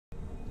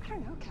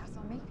don't know,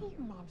 Castle. Maybe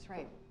your mom's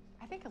right.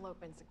 I think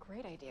elopement's a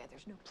great idea.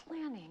 There's no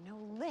planning, no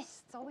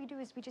lists. All we do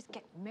is we just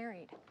get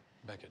married.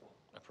 Beckett,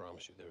 I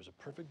promise you, there is a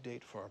perfect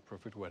date for our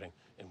perfect wedding,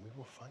 and we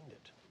will find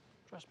it.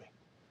 Trust me.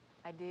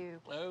 I do.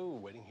 Oh,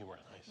 wedding humor,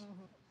 nice.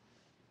 Mm-hmm.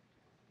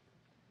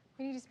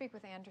 We need to speak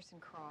with Anderson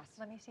Cross.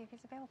 Let me see if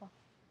he's available.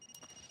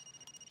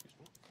 Excuse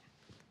me.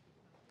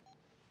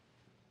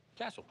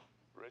 Castle.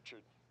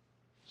 Richard,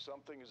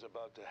 something is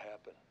about to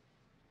happen,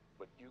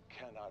 but you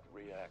cannot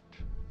react.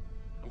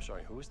 I'm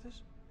sorry, who is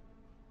this?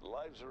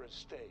 Lives are at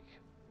stake.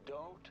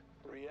 Don't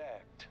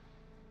react.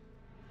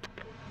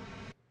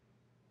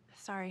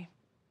 Sorry,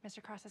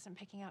 Mr. Cross isn't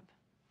picking up.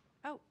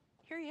 Oh,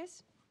 here he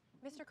is.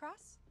 Mr.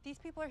 Cross, these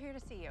people are here to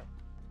see you.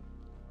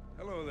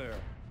 Hello there.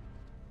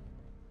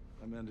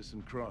 I'm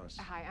Anderson Cross.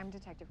 Hi, I'm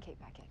Detective Kate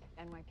Beckett,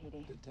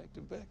 NYPD.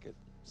 Detective Beckett,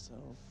 so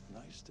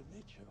nice to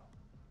meet you.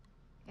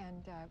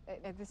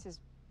 And this is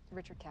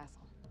Richard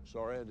Castle.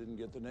 Sorry I didn't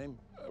get the name.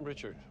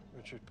 Richard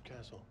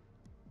Castle.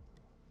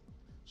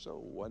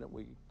 So why don't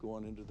we go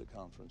on into the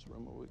conference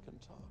room where we can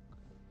talk?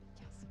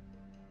 Yes.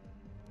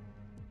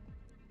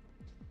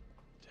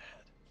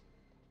 Dad.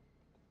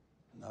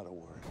 Not a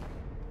word.